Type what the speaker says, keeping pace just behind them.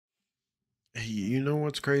Hey, you know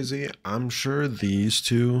what's crazy? I'm sure these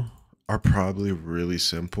two are probably really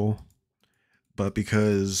simple, but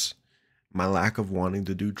because my lack of wanting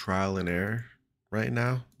to do trial and error right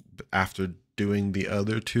now, after doing the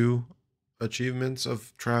other two achievements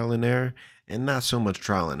of trial and error, and not so much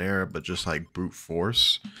trial and error, but just like brute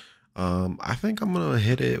force, I think I'm gonna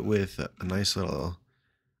hit it with a nice little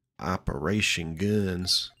Operation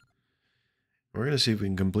Guns. We're gonna see if we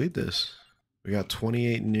can complete this. We got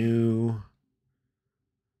 28 new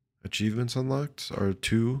achievements unlocked, or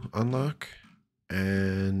two unlock,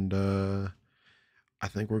 and I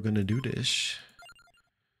think we're gonna do this.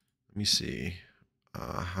 Let me see.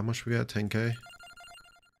 How much we got? 10K.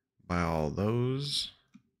 Buy all those.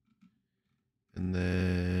 And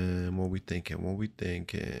then what we thinking? What we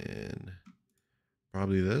thinking?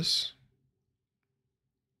 Probably this.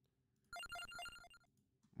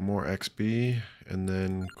 More XP and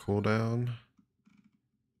then cooldown.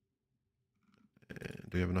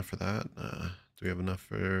 Do we have enough for that? Do we have enough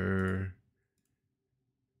for...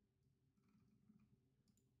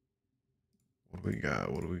 What do we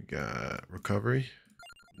got? What do we got? Recovery.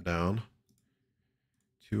 Down.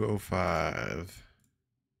 205.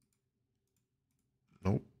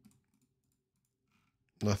 Nope.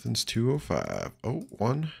 Nothing's 205. Oh,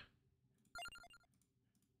 one.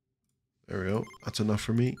 There we go. That's enough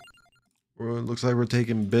for me. Well, it looks like we're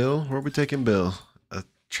taking Bill. Where are we taking Bill?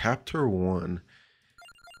 Chapter 1.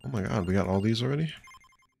 Oh my god, we got all these already?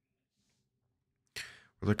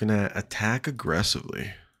 We're looking at attack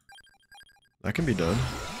aggressively. That can be done.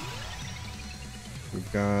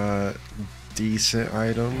 We've got decent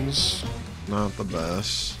items. Not the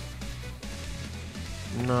best.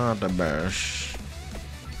 Not the best.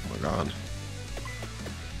 Oh my god.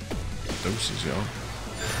 Doses, y'all.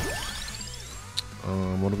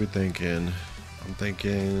 What are we thinking? I'm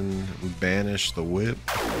thinking we banish the whip.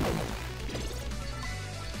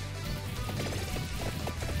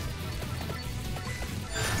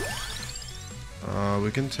 We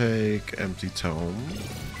can take empty tome.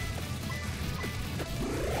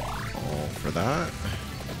 All for that.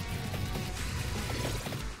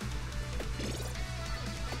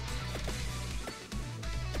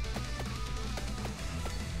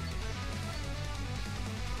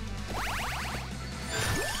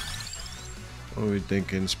 What are we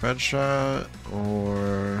thinking? Spread shot,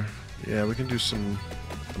 or yeah, we can do some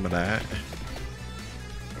of that.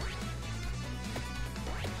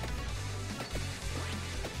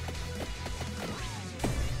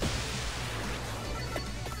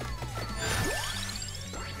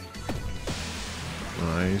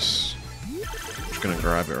 Nice. Just gonna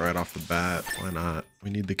grab it right off the bat. Why not? We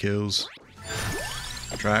need the kills.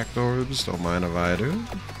 Tracked orbs, don't mind if I do.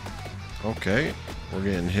 Okay, we're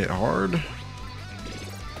getting hit hard.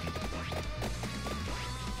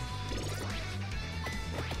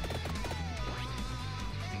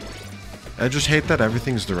 I just hate that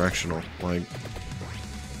everything's directional. Like,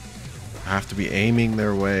 I have to be aiming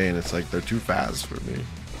their way, and it's like they're too fast for me.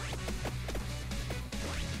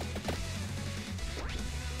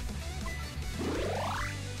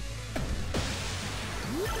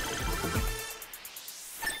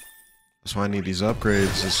 That's why I need these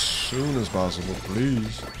upgrades as soon as possible,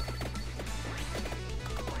 please.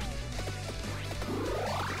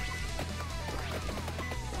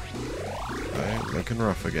 Alright, looking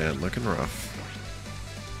rough again, looking rough.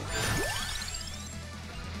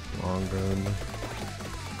 Long gun.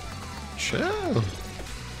 Chill.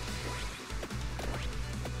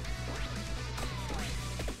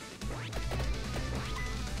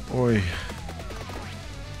 Oi.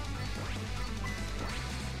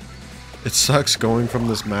 It sucks going from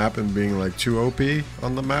this map and being like too OP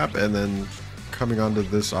on the map, and then coming onto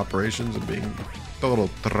this operations and being total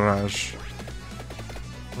trash.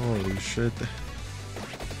 Holy shit.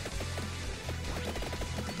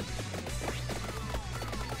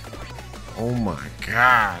 Oh my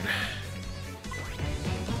god.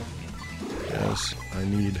 Yes, I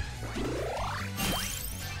need.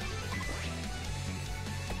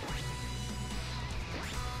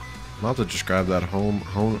 I'm about to just grab that homing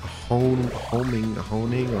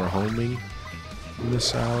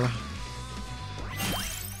missile.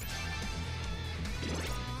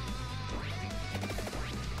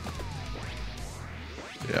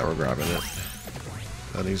 Yeah, we're grabbing it.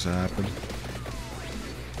 That needs to happen.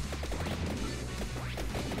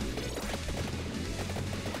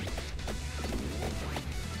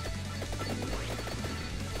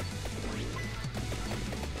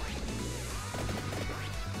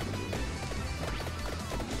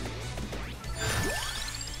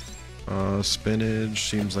 Spinach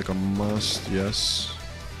seems like a must, yes.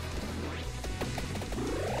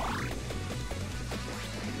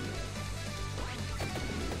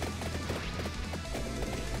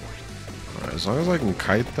 As long as I can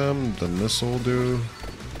kite them, the missile will do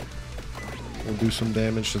some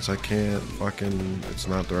damage since I can't fucking... It's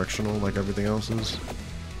not directional like everything else is.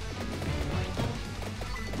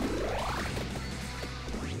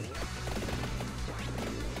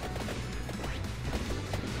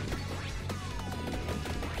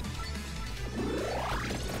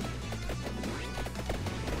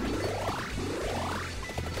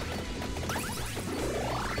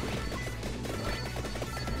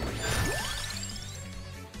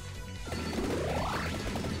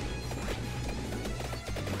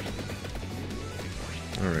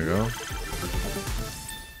 There we go.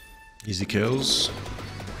 Easy kills.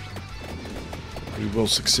 We will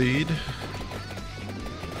succeed.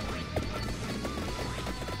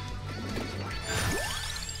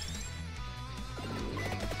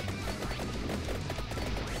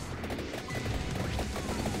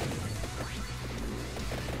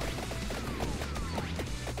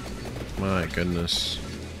 My goodness.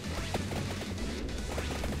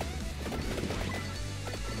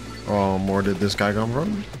 Oh, where did this guy come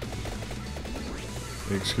from?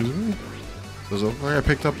 Excuse me? Does it look like I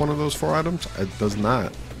picked up one of those 4 items? It does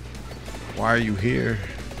not. Why are you here?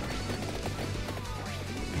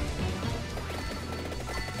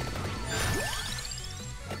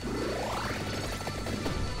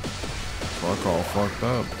 Fuck all fucked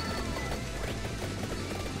up.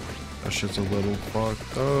 That shit's a little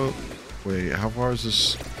fucked up. Wait, how far is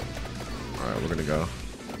this? Alright, we're gonna go.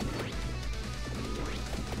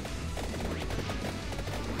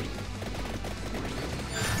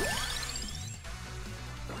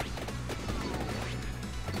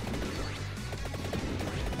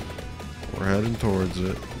 We're heading towards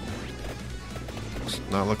it. It's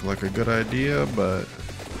not looking like a good idea, but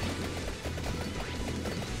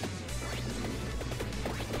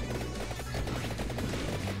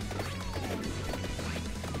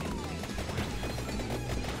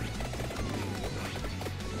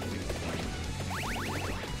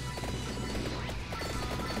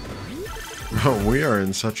bro, we are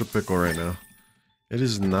in such a pickle right now. It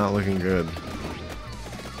is not looking good.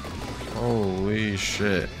 Holy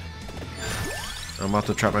shit. I'm about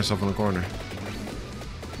to trap myself in the corner.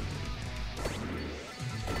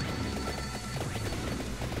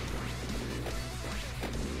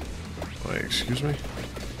 Wait, excuse me?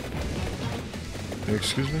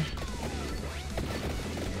 Excuse me?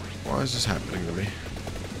 Why is this happening to me?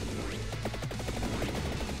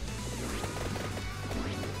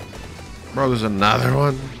 Bro, there's another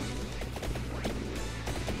one?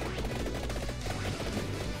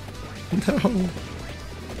 No.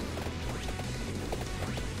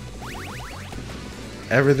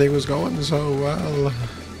 Everything was going so well.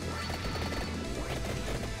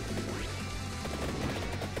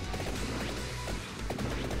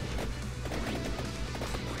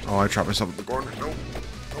 Oh, I trapped myself in the corner. Nope.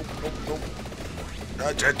 Nope, nope, nope.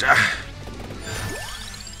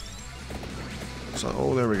 So,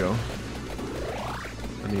 oh, there we go.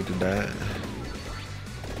 I needed that.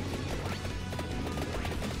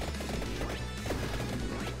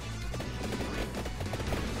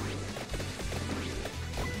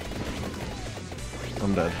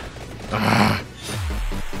 I'm dead. Ah.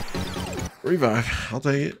 Revive. I'll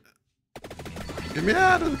take it. Get me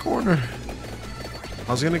out of the corner.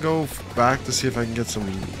 I was gonna go back to see if I can get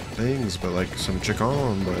some things, but like some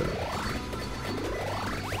chicken, but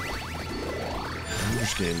I'm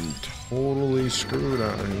just getting totally screwed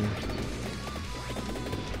out here.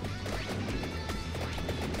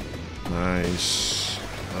 Nice.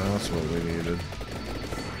 That's what we needed.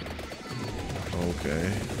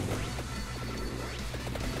 Okay.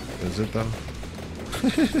 Is it though?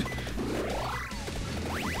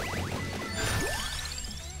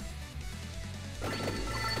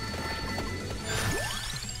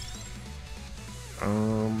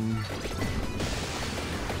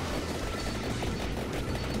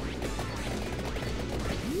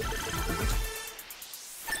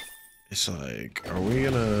 It's like, are we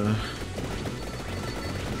gonna...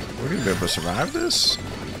 We're gonna be able to survive this?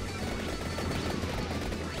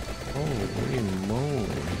 Holy moly.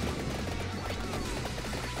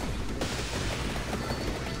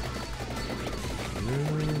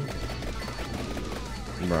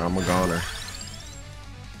 Bro, I'm a goner.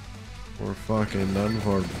 We're fucking done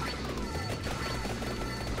for.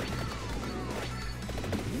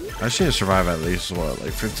 I just need to survive at least, what,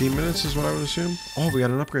 like 15 minutes is what I would assume? Oh, we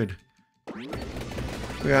got an upgrade. We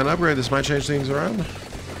got an upgrade. This might change things around.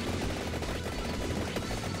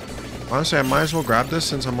 Honestly, I might as well grab this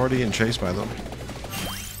since I'm already getting chased by them.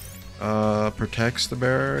 Protects the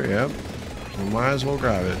bearer. Yep. We might as well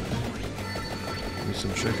grab it. Give me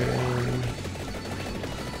some chicken.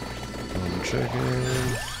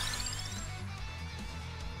 chicken.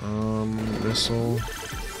 Missile.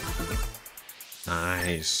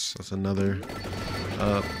 Nice. That's another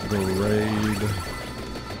upgrade.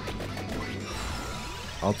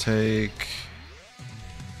 I'll take.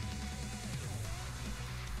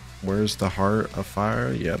 Where's the heart of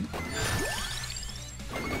fire? Yep.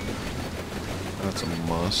 That's a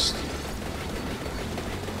must.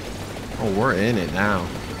 Oh, we're in it now.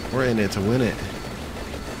 We're in it to win it.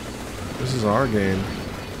 This is our game.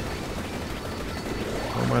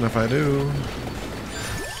 Don't mind if I do.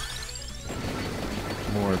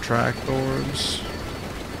 More tractors.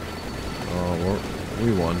 Oh,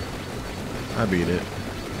 we won. I beat it.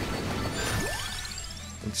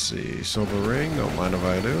 Let's see. Silver ring. Don't mind if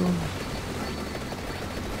I do.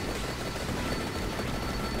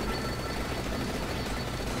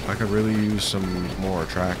 I could really use some more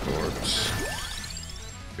tractors,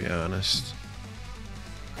 to be honest.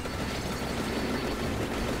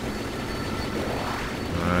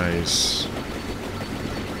 Nice.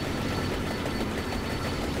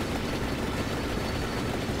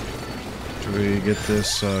 Should we get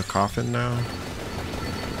this coffin now?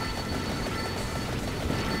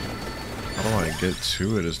 How do I get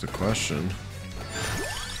to it is the question.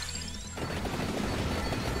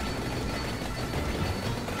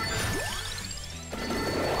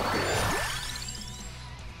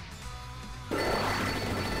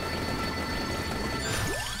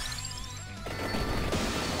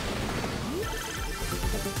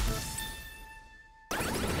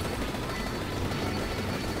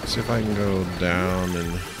 See if I can go down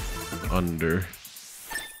and under.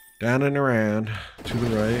 Down and around. To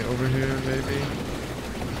the right over here, maybe.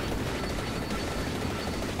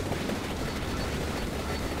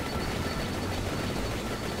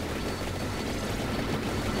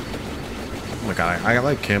 Oh my god, I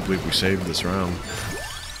like can't believe we saved this round.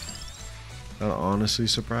 That honestly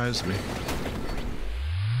surprised me.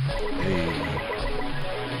 Hey.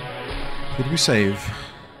 Who did we save?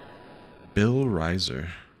 Bill Rizer.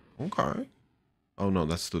 Okay. Oh no,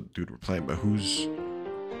 that's the dude we're playing, but who's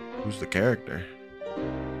the character?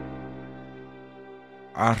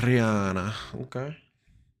 Ariana. Okay.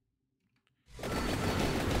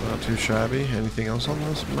 Not too shabby. Anything else on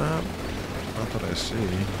this map? Not that I see.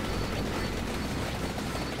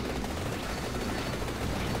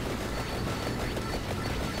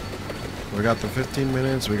 We got the 15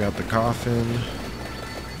 minutes, we got the coffin.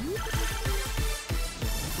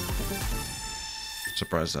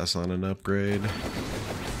 Surprised that's not an upgrade.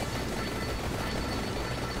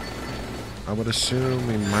 I would assume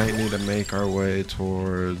we might need to make our way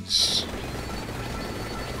towards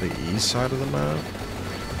the east side of the map.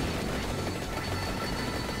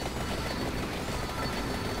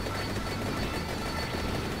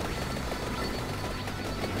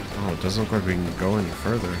 Oh, it doesn't look like we can go any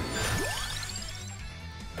further.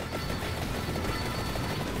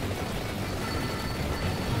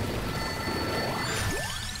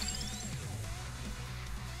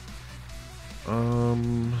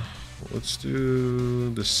 Let's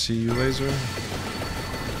do the sea laser.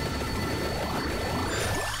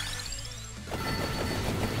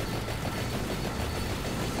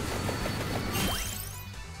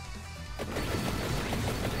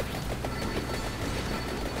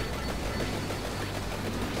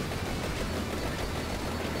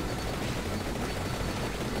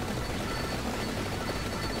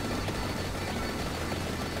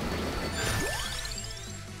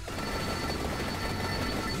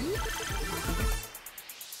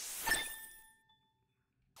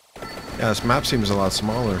 Yeah, this map seems a lot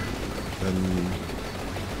smaller than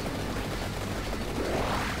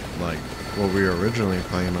like what we were originally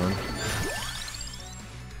playing on.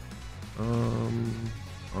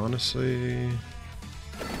 Honestly,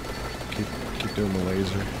 keep doing the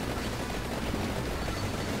laser.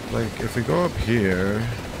 Like if we go up here,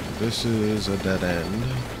 this is a dead end.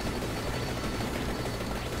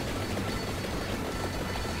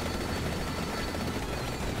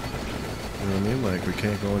 You know what I mean? Like, we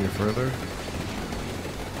can't go any further.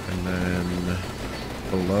 And then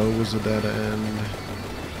below was a dead end.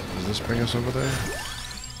 Does this bring us over there?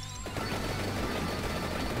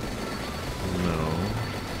 No.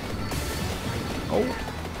 Oh!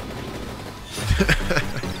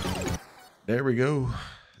 There we go.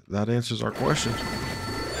 That answers our question.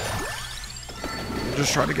 I'm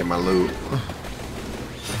just trying to get my loot.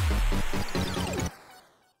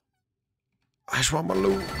 I just want my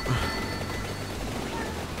loot.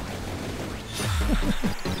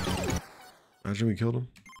 Imagine we killed him.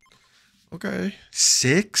 Okay.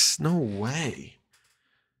 6? No way.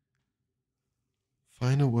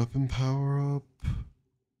 Find a weapon power up.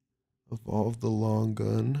 Evolve the long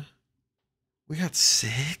gun. We got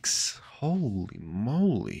 6? Holy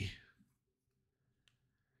moly.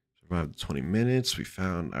 Survived 20 minutes. We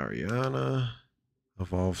found Ariana.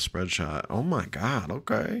 Evolve spread shot. Oh my god,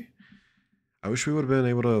 okay. I wish we would have been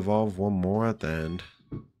able to evolve one more at the end.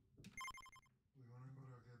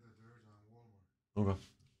 Okay.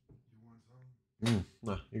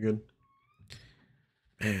 Nah, you're good.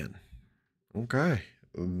 Man. Okay.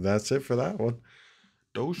 That's it for that one.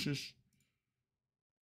 Doses.